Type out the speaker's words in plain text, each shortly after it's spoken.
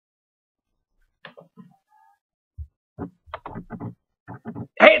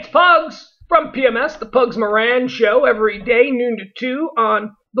Hey, it's Pugs from PMS, the Pugs Moran Show, every day, noon to 2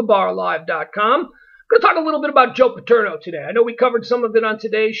 on thebarlive.com. I'm going to talk a little bit about Joe Paterno today. I know we covered some of it on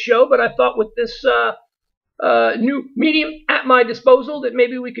today's show, but I thought with this new medium at my disposal that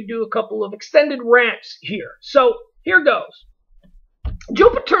maybe we could do a couple of extended rants here. So here goes.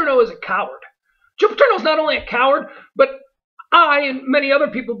 Joe Paterno is a coward. Joe Paterno is not only a coward, but I and many other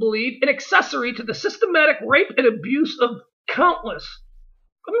people believe an accessory to the systematic rape and abuse of countless,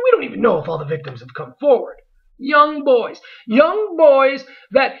 we don't even know if all the victims have come forward. Young boys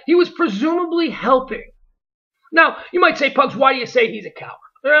that he was presumably helping. Now, you might say, Pugs, why do you say he's a coward?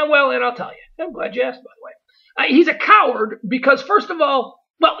 Well, and I'll tell you. I'm glad you asked, by the way. He's a coward because, first of all,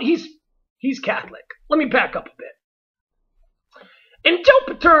 well, he's Catholic. Let me back up a bit. And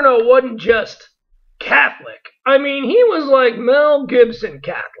Joe Paterno wasn't just Catholic. I mean, he was like Mel Gibson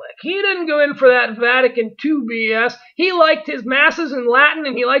Catholic. He didn't go in for that Vatican II BS. He liked his masses in Latin,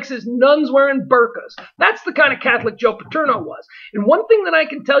 and he likes his nuns wearing burqas. That's the kind of Catholic Joe Paterno was. And one thing that I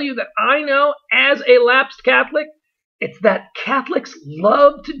can tell you that I know as a lapsed Catholic, it's that Catholics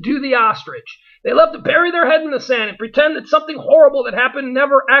love to do the ostrich. They love to bury their head in the sand and pretend that something horrible that happened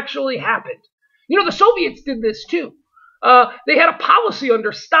never actually happened. You know, the Soviets did this too. They had a policy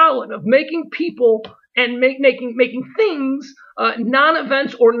under Stalin of making people and making things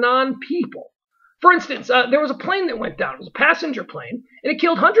non-events or non-people. For instance, there was a plane that went down. It was a passenger plane, and it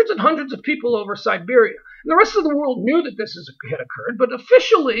killed hundreds and hundreds of people over Siberia. And the rest of the world knew that this had occurred, but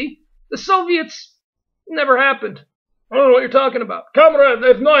officially, the Soviets never happened. I don't know what you're talking about. Comrade, I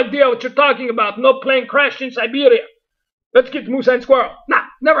have no idea what you're talking about. No plane crashed in Siberia. Let's get moose and squirrel. Nah,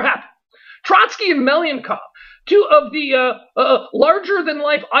 never happened. Trotsky and Melyankov, two of the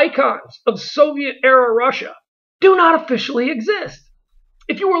larger-than-life icons of Soviet-era Russia, do not officially exist.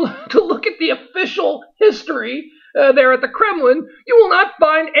 If you were to look at the official history there at the Kremlin, you will not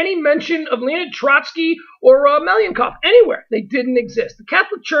find any mention of Leonid Trotsky or Melyankov anywhere. They didn't exist. The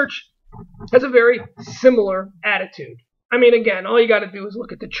Catholic Church has a very similar attitude. I mean, again, all you got to do is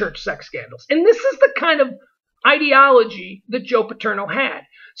look at the church sex scandals. And this is the kind of ideology that Joe Paterno had.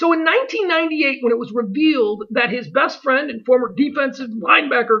 So in 1998, when it was revealed that his best friend and former defensive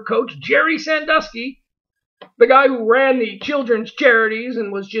linebacker coach, Jerry Sanduskys, the guy who ran the children's charities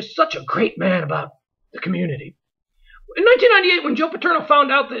and was just such a great man about the community. In 1998, when Joe Paterno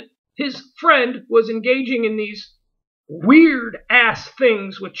found out that his friend was engaging in these weird-ass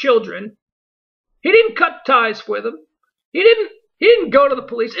things with children, he didn't cut ties with them. He didn't go to the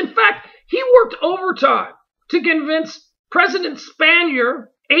police. In fact, he worked overtime to convince President Spanier,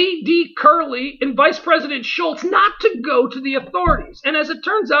 A.D. Curley, and Vice President Schultz not to go to the authorities. And as it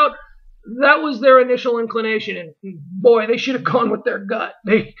turns out, that was their initial inclination. And boy, they should have gone with their gut.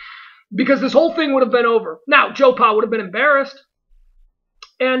 Because this whole thing would have been over. Now, Joe Pa would have been embarrassed.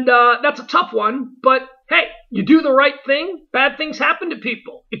 And that's a tough one. But hey, you do the right thing, bad things happen to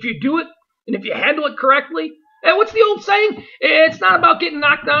people. If you do it, and if you handle it correctly, and what's the old saying? It's not about getting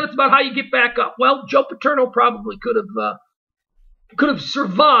knocked down, it's about how you get back up. Well, Joe Paterno probably could have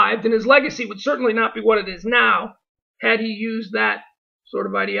survived, and his legacy would certainly not be what it is now had he used that sort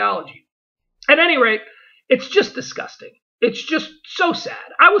of ideology. At any rate, it's just disgusting. It's just so sad.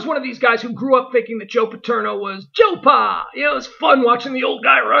 I was one of these guys who grew up thinking that Joe Paterno was Joe Pa. You know, it was fun watching the old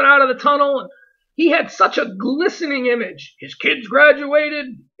guy run out of the tunnel, and he had such a glistening image. His kids graduated,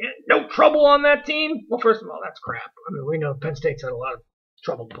 no trouble on that team. Well, first of all, that's crap. I mean, we know Penn State's had a lot of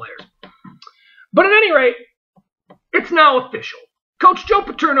troubled players. But at any rate, it's now official. Coach Joe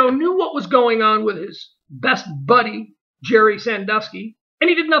Paterno knew what was going on with his best buddy, Jerry Sanduskys, and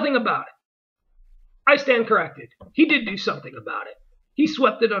he did nothing about it. I stand corrected. He did do something about it. He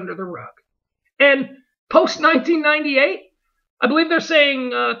swept it under the rug. And post-1998, I believe they're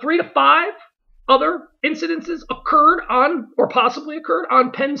saying 3 to 5 other incidences occurred on, or possibly occurred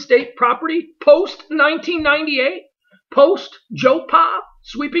on, Penn State property post-1998, post-Joe Pa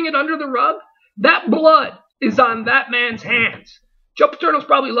sweeping it under the rug. That blood is on that man's hands. Joe Paterno's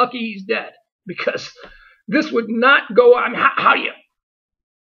probably lucky he's dead, because this would not go on. How do you?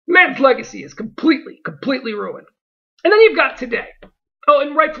 Man's legacy is completely ruined. And then you've got today. Oh,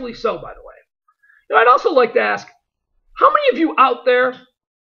 and rightfully so, by the way. You know, I'd also like to ask, how many of you out there,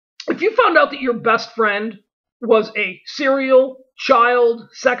 if you found out that your best friend was a serial child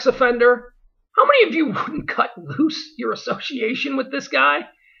sex offender, how many of you wouldn't cut loose your association with this guy?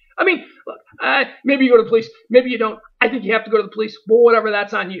 I mean, look, maybe you go to the police, maybe you don't. I think you have to go to the police. Well, whatever,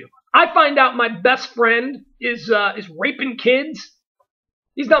 that's on you. I find out my best friend is raping kids.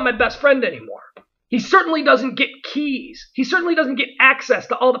 He's not my best friend anymore. He certainly doesn't get keys. He certainly doesn't get access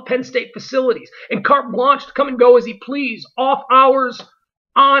to all the Penn State facilities and carte blanche to come and go as he please, off hours,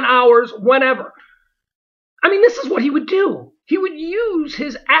 on hours, whenever. I mean, this is what he would do. He would use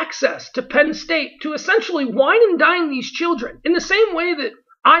his access to Penn State to essentially wine and dine these children in the same way that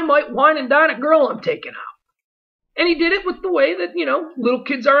I might wine and dine a girl I'm taking out. And he did it with the way that, little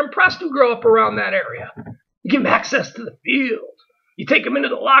kids are impressed who grow up around that area. You give them access to the field. You take them into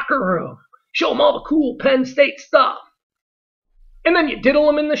the locker room. Show them all the cool Penn State stuff. And then you diddle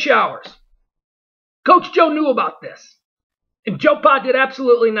them in the showers. Coach Joe knew about this. And Joe Pa did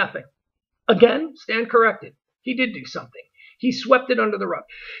absolutely nothing. Again, stand corrected. He did do something. He swept it under the rug.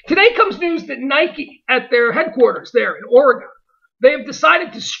 Today comes news that Nike, at their headquarters there in Oregon, they have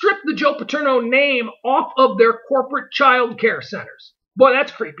decided to strip the Joe Paterno name off of their corporate child care centers. Boy,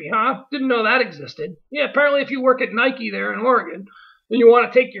 that's creepy, huh? Didn't know that existed. Yeah, apparently if you work at Nike there in Oregon, and you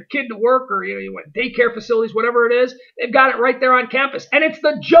want to take your kid to work, or you want daycare facilities, whatever it is, they've got it right there on campus. And it's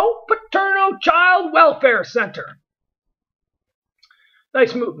the Joe Paterno Child Welfare Center.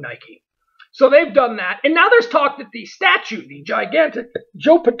 Nice move, Nike. So they've done that. And now there's talk that the statue, the gigantic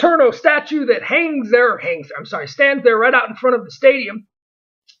Joe Paterno statue that stands there right out in front of the stadium.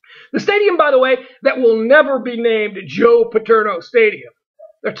 The stadium, by the way, that will never be named Joe Paterno Stadium.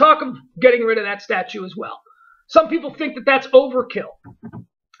 They're talking getting rid of that statue as well. Some people think that that's overkill.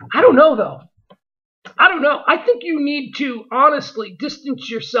 I don't know, though. I think you need to honestly distance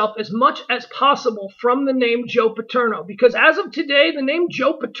yourself as much as possible from the name Joe Paterno, because as of today, the name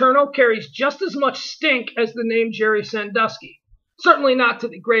Joe Paterno carries just as much stink as the name Jerry Sanduskys. Certainly not to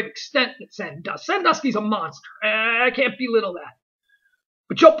the grave extent that Sandusky's a monster. I can't belittle that.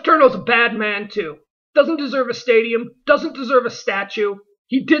 But Joe Paterno's a bad man, too. Doesn't deserve a stadium, doesn't deserve a statue.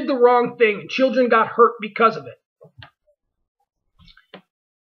 He did the wrong thing, and children got hurt because of it.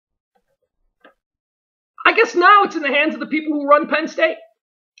 I guess now it's in the hands of the people who run Penn State.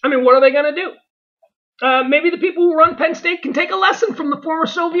 I mean, what are they going to do? Maybe the people who run Penn State can take a lesson from the former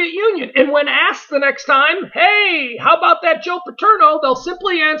Soviet Union. And when asked the next time, hey, how about that Joe Paterno? They'll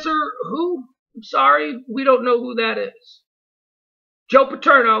simply answer, who? I'm sorry, we don't know who that is. Joe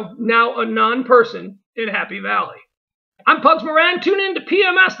Paterno, now a non-person in Happy Valley. I'm Pugs Moran. Tune in to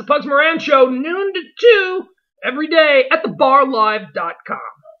PMS, the Pugs Moran Show, noon to 2 every day at thebarlive.com.